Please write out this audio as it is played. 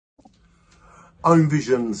Own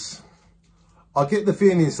visions. I get the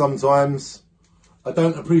feeling sometimes I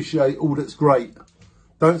don't appreciate all that's great.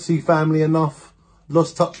 Don't see family enough.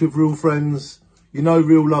 Lost touch with real friends. You know,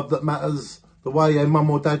 real love that matters. The way a mum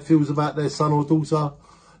or dad feels about their son or daughter.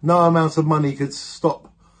 No amount of money could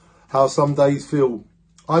stop how some days feel.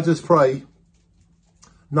 I just pray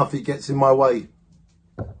nothing gets in my way.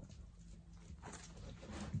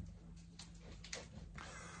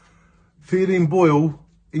 Feeling boil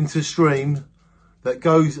into stream that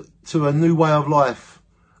goes to a new way of life.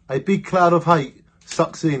 A big cloud of hate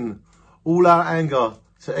sucks in all our anger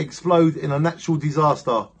to explode in a natural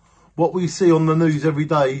disaster. What we see on the news every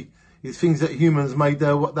day is things that humans made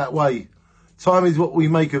that way. Time is what we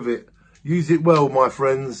make of it. Use it well, my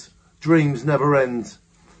friends. Dreams never end.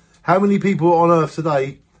 How many people on earth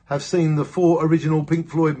today have seen the 4 original Pink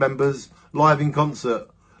Floyd members live in concert?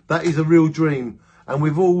 That is a real dream. And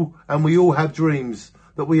we all have dreams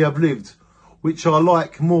that we have lived, which are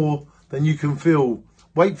like more than you can feel.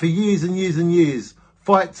 Wait for years and years and years.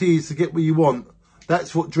 Fight tears to get what you want.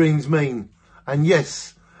 That's what dreams mean. And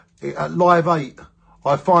yes, at Live 8,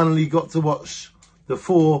 I finally got to watch the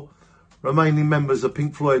 4 remaining members of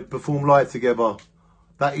Pink Floyd perform live together.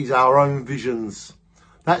 That is our own visions.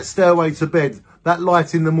 That stairway to bed, that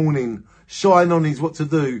light in the morning, shine on is what to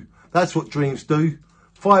do. That's what dreams do.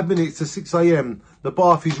 5 minutes to 6 a.m, the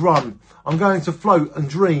bath is run. I'm going to float and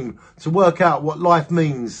dream to work out what life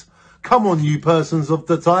means. Come on, you persons of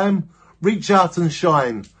the time. Reach out and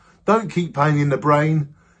shine. Don't keep pain in the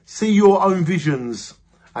brain. See your own visions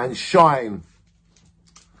and shine.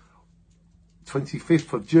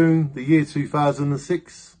 25th of June, the year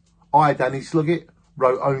 2006. I, Danny Sluggett,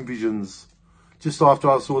 wrote Own Visions. Just after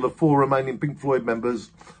I saw the 4 remaining Pink Floyd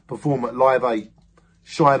members perform at Live 8.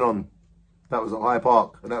 Shine on. That was at Hyde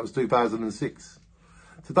Park, and that was 2006.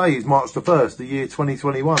 Today is March the 1st, the year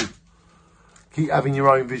 2021. Keep having your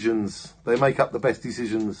own visions. They make up the best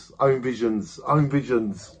decisions. Own visions. Own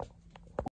visions.